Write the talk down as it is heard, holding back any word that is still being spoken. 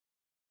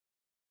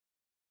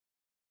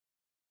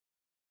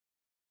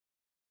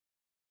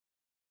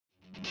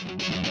Hello,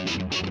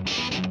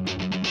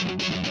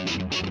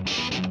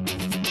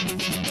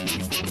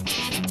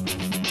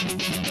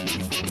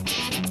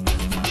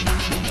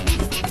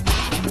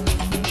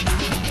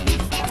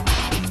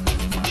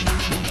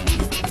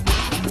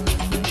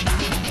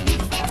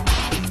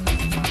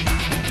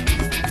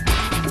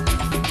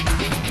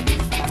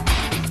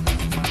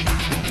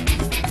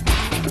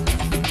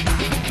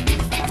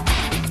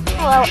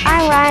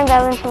 I'm Ryan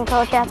Bevins from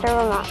Colchester,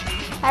 Vermont.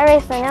 I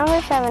raced the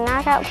number 7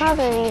 Knockout Crohn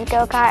Disease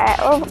go-kart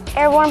at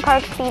Airborne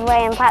Park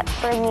Speedway in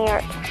Plattsburgh, New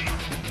York.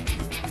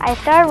 I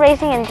started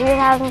racing in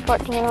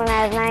 2014 when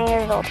I was 9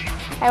 years old.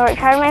 I worked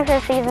hard my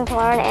first season to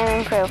learn and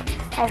improve.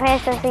 I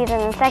finished the season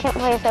in 2nd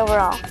place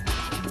overall.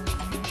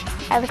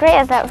 As great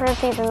as that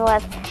first season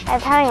was, I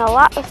was having a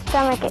lot of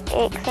stomach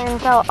aches and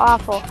felt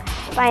awful.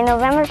 By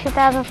November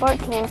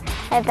 2014,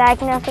 I was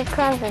diagnosed with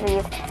Crohn's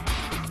disease.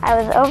 I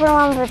was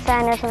overwhelmed with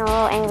sadness and a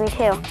little angry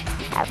too.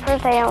 At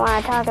first I didn't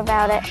want to talk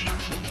about it.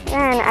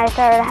 Then I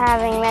started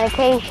having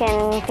medication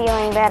and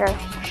feeling better.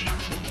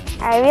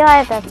 I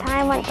realized as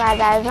time went by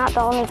that I was not the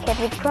only kid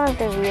with Crohn's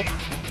disease,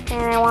 and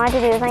I wanted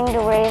to do something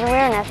to raise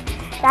awareness.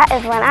 That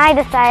is when I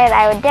decided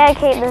I would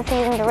dedicate this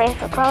season to race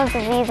for Crohn's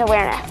disease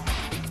awareness.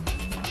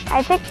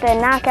 I picked the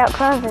Knockout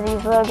Crohn's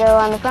disease logo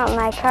on the front of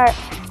my cart,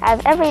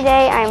 as every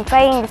day I am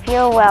fighting to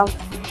feel well.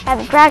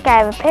 At the track, I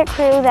have a pit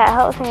crew that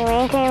helps me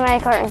maintain my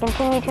cart and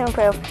continue to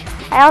improve.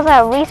 I also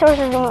have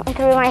resources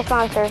through my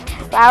sponsors,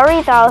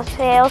 Lowry's Auto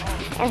Sales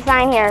and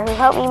Sign Here, who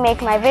help me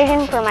make my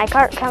vision for my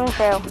cart come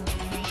true.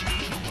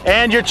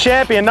 And your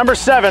champion, number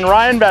 7,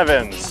 Ryan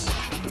Bevins.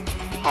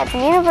 At the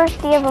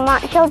University of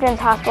Vermont Children's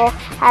Hospital,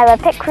 I have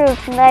a pit crew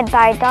led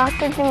by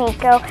Dr.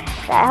 D'Amico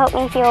that help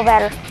me feel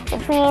better.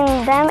 Between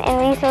them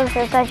and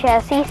resources such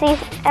as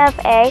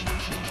CCFA,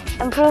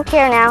 Improve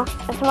Care Now,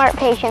 and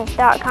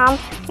SmartPatients.com,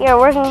 we are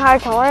working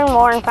hard to learn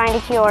more and find a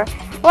cure.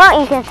 Why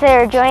don't you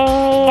consider joining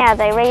me as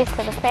I race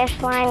to the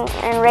finish line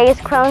and raise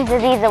Crohn's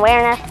disease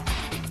awareness?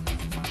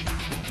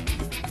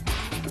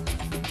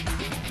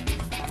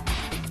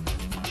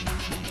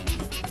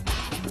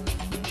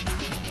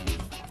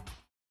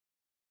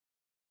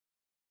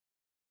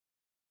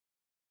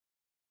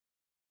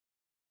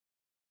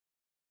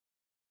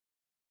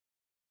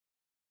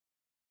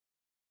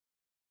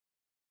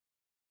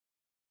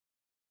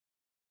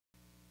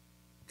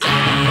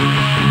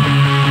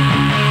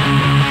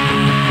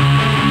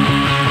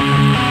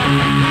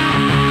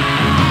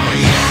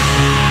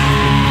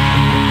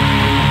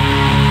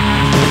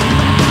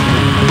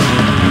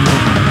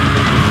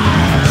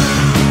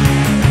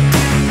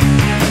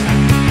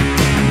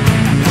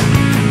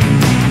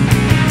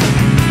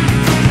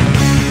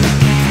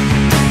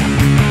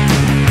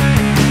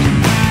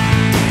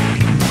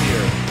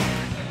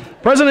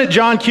 President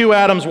John Q.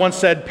 Adams once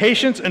said,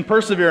 "Patience and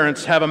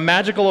perseverance have a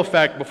magical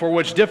effect before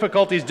which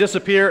difficulties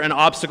disappear and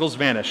obstacles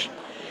vanish."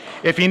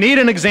 If you need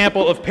an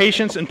example of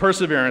patience and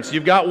perseverance,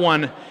 you've got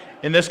one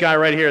in this guy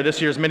right here,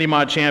 this year's Mini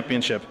Mod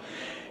Championship.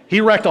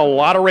 He wrecked a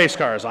lot of race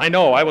cars. I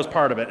know, I was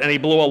part of it, and he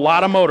blew a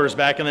lot of motors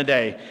back in the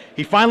day.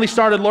 He finally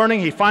started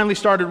learning, he finally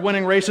started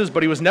winning races,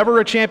 but he was never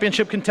a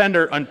championship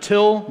contender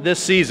until this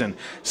season.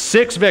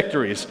 6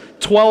 victories,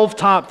 12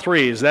 top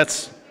 3s,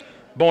 that's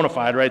bona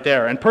fide right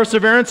there. And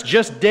perseverance,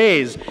 just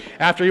days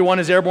after he won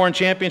his Airborne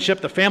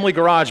Championship, the family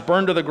garage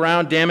burned to the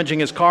ground, damaging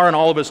his car and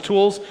all of his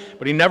tools,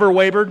 but he never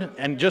wavered,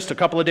 and just a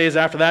couple of days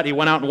after that, he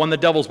went out and won the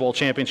Devil's Bowl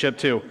Championship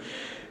too.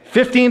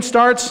 15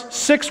 starts,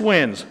 6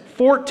 wins,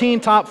 14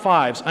 top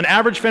 5s, an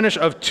average finish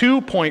of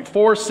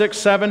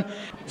 2.467,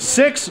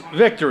 6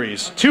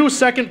 victories, 2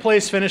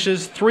 second-place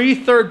finishes, 3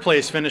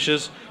 third-place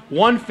finishes,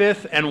 1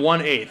 5th and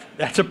 1 8th.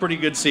 That's a pretty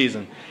good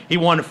season. He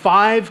won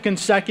 5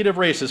 consecutive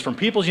races from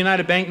People's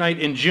United Bank Night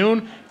in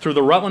June through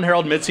the Rutland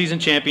Herald Midseason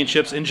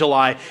Championships in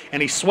July,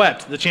 and he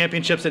swept the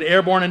championships at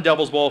Airborne and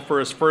Devil's Bowl for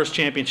his first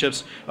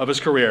championships of his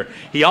career.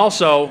 He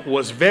also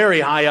was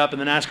very high up in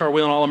the NASCAR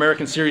Wheel and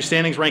All-American Series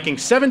standings, ranking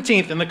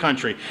 17th in the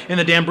country. In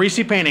the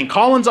D'Ambrisi painting,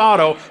 Collins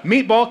Auto,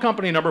 Meatball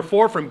Company number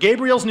 4 from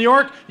Gabriel's, New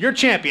York, your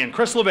champion,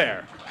 Chris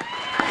LaVair.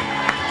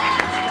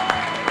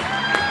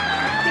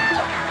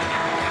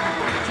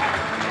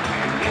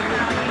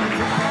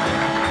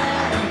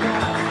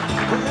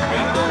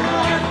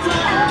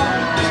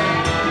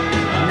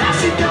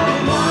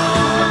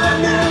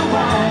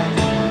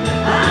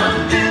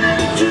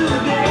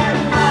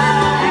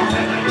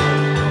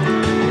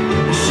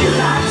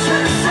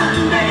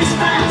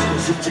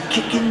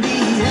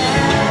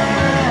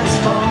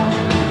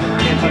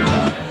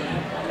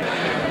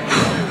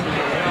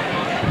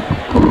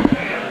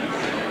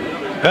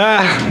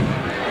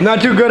 Not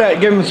too good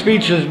at giving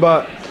speeches,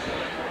 but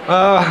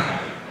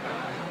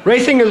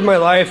racing is my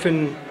life,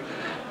 and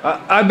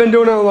I've been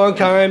doing it a long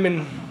time,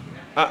 and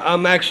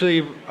I'm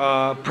actually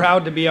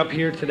proud to be up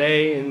here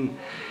today and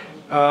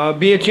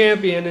be a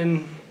champion.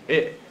 And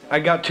I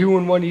got 2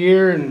 in 1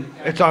 year, and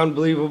it's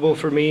unbelievable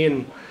for me.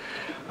 And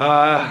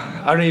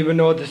I don't even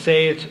know what to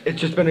say. It's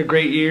just been a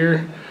great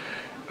year.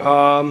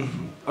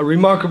 a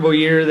remarkable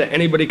year that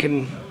anybody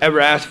can ever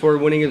ask for,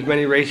 winning as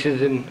many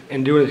races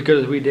and doing as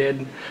good as we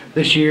did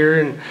this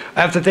year. And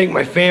I have to thank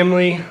my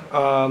family.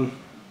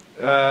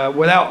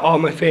 Without all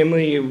my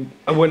family,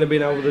 I wouldn't have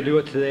been able to do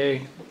it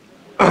today,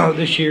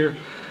 this year.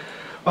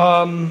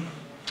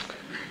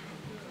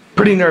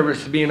 Pretty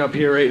nervous being up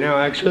here right now,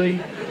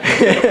 actually.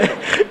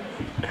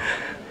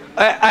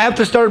 I have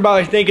to start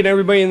by thanking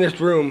everybody in this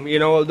room. You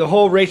know, the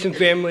whole racing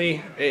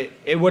family.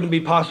 It wouldn't be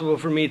possible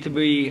for me to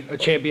be a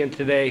champion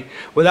today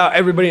without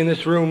everybody in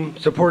this room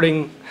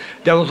supporting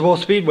Devil's Bowl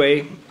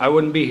Speedway. I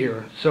wouldn't be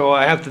here. So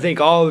I have to thank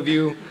all of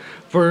you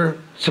for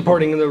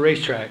supporting the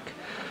racetrack.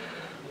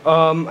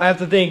 I have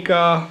to thank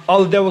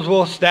all the Devil's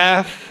Bowl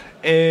staff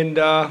and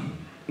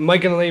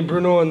Mike and Elaine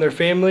Bruno and their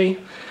family.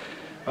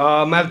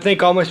 I have to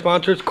thank all my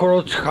sponsors,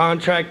 Coral's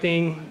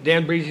Contracting,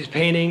 Dan Breezy's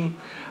Painting.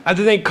 I have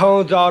to thank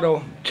Collins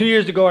Auto. 2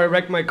 years ago, I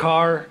wrecked my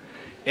car,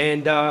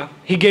 and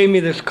he gave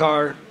me this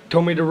car,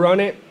 told me to run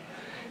it,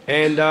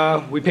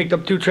 and we picked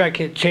up 2 track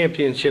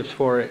championships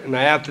for it. And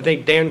I have to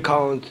thank Dan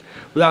Collins.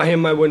 Without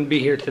him, I wouldn't be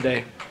here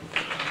today.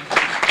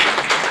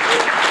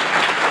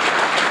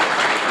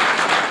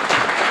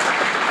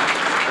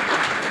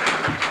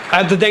 I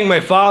have to thank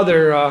my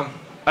father.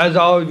 As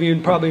all of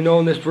you probably know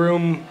in this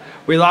room,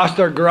 we lost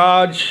our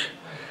garage.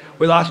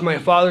 We lost my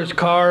father's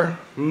car.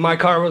 My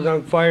car was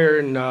on fire,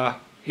 and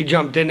he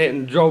jumped in it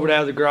and drove it out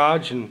of the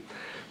garage and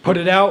put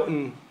it out.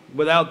 And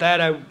without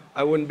that,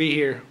 I wouldn't be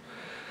here.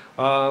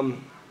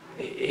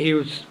 He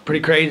was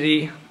pretty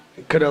crazy.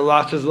 He could have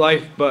lost his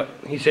life, but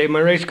he saved my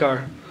race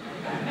car.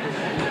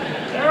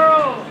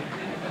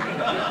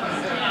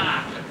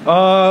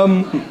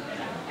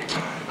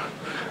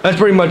 That's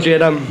pretty much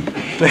it. I'm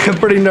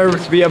pretty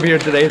nervous to be up here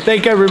today.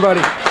 Thank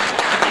everybody.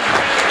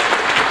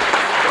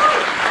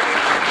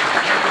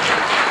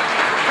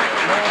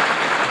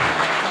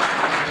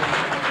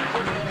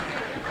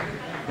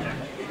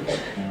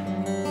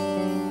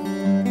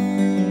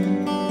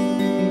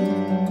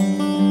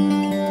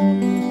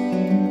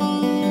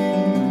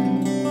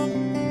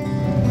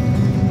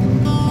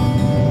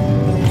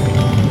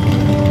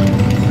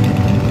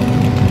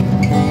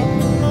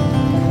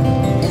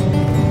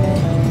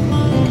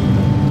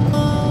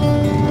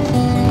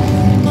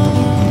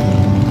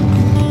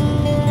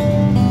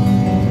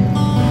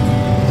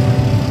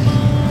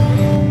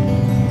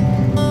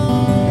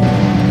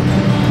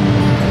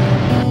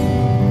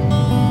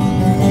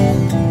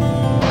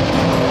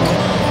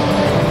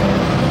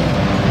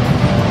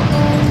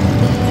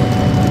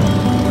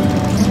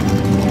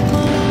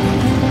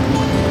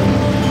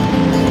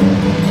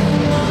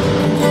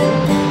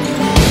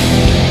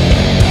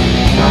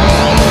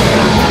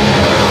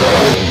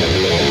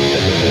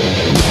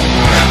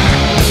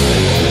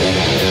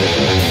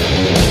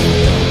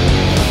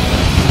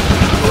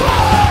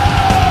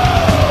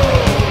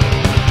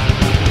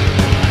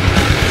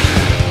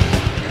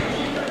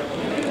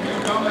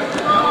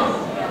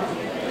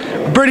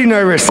 Pretty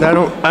nervous. I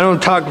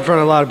don't talk in front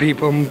of a lot of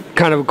people. I'm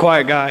kind of a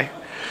quiet guy.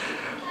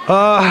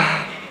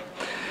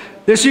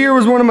 This year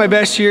was one of my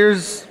best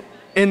years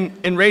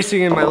in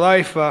racing in my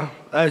life.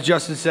 As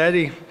Justin said,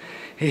 he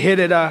hit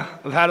it.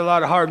 I've had a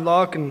lot of hard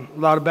luck and a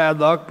lot of bad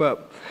luck,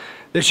 but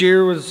this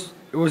year was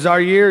our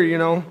year. You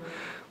know,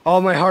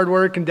 all my hard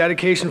work and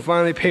dedication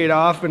finally paid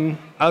off, and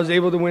I was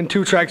able to win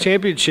 2 track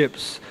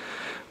championships.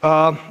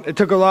 It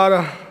took a lot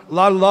of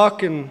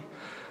luck and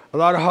a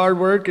lot of hard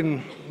work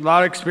and a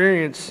lot of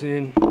experience,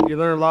 and you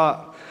learn a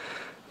lot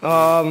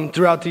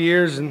throughout the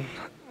years, and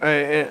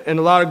a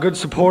lot of good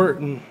support,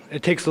 and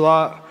it takes a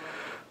lot.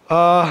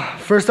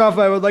 First off,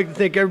 I would like to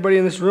thank everybody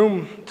in this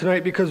room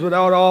tonight, because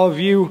without all of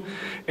you,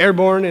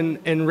 Airborne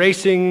and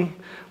racing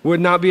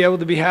would not be able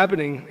to be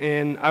happening,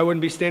 and I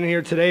wouldn't be standing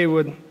here today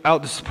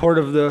without the support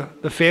of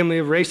the family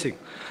of racing.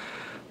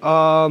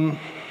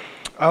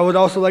 I would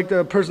also like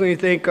to personally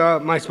thank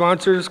my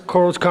sponsors,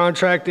 Coral's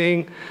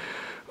Contracting,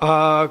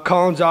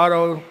 Collins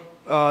Auto,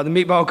 the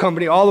Meatball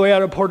Company, all the way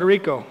out of Puerto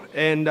Rico,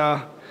 and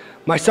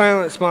my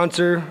silent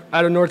sponsor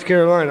out of North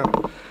Carolina.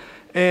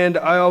 And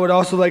I would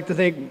also like to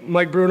thank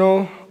Mike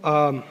Bruno,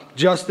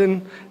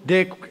 Justin,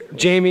 Dick,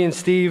 Jamie, and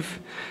Steve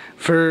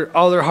for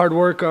all their hard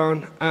work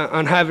on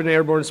having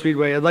Airborne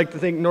Speedway. I'd like to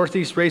thank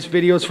Northeast Race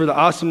Videos for the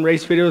awesome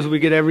race videos we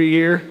get every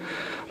year.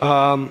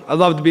 I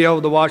love to be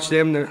able to watch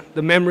them,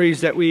 the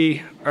memories that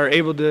we are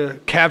able to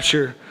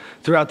capture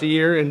throughout the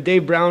year, and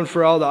Dave Brown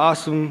for all the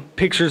awesome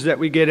pictures that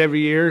we get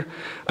every year.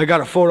 I got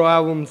a photo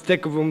album,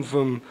 thick of them,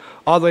 from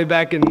all the way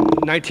back in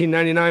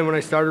 1999 when I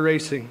started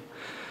racing.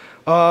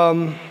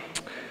 I'd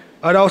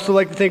also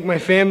like to thank my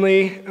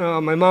family,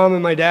 my mom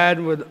and my dad,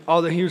 with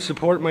all the huge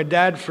support. My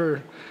dad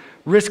for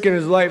risking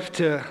his life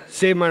to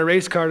save my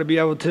race car to be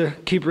able to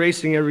keep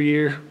racing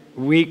every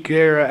week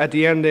there. At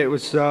the end, it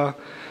was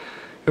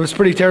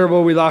pretty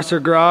terrible. We lost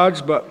our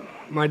garage, but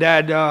my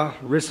dad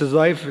risked his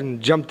life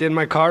and jumped in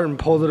my car and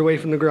pulled it away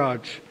from the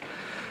garage.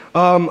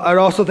 I'd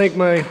also thank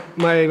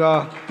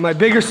my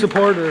biggest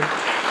supporter.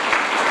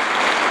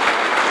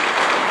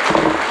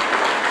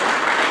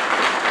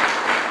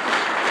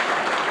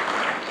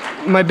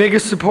 my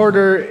biggest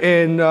supporter,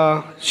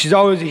 and she's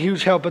always a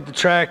huge help at the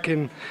track,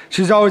 and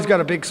she's always got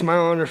a big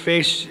smile on her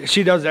face.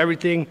 She does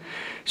everything.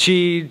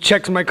 She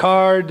checks my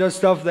car, does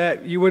stuff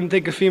that you wouldn't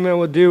think a female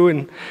would do,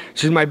 and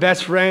she's my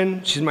best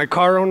friend. She's my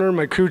car owner,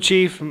 my crew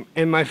chief,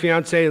 and my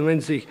fiance,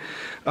 Lindsay.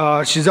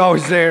 She's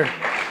always there.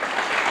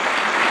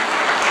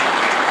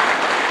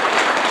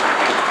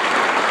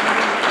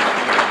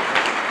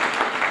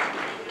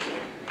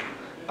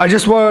 I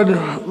just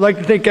would like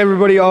to thank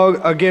everybody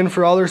again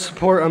for all their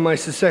support on my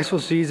successful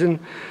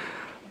season.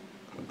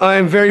 I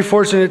am very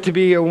fortunate to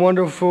be a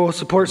wonderful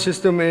support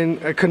system,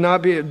 and I could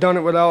not be done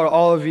it without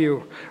all of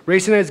you.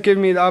 Racing has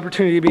given me the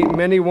opportunity to meet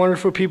many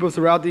wonderful people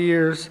throughout the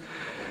years.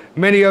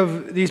 Many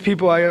of these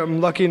people I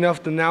am lucky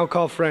enough to now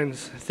call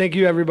friends. Thank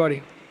you,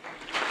 everybody.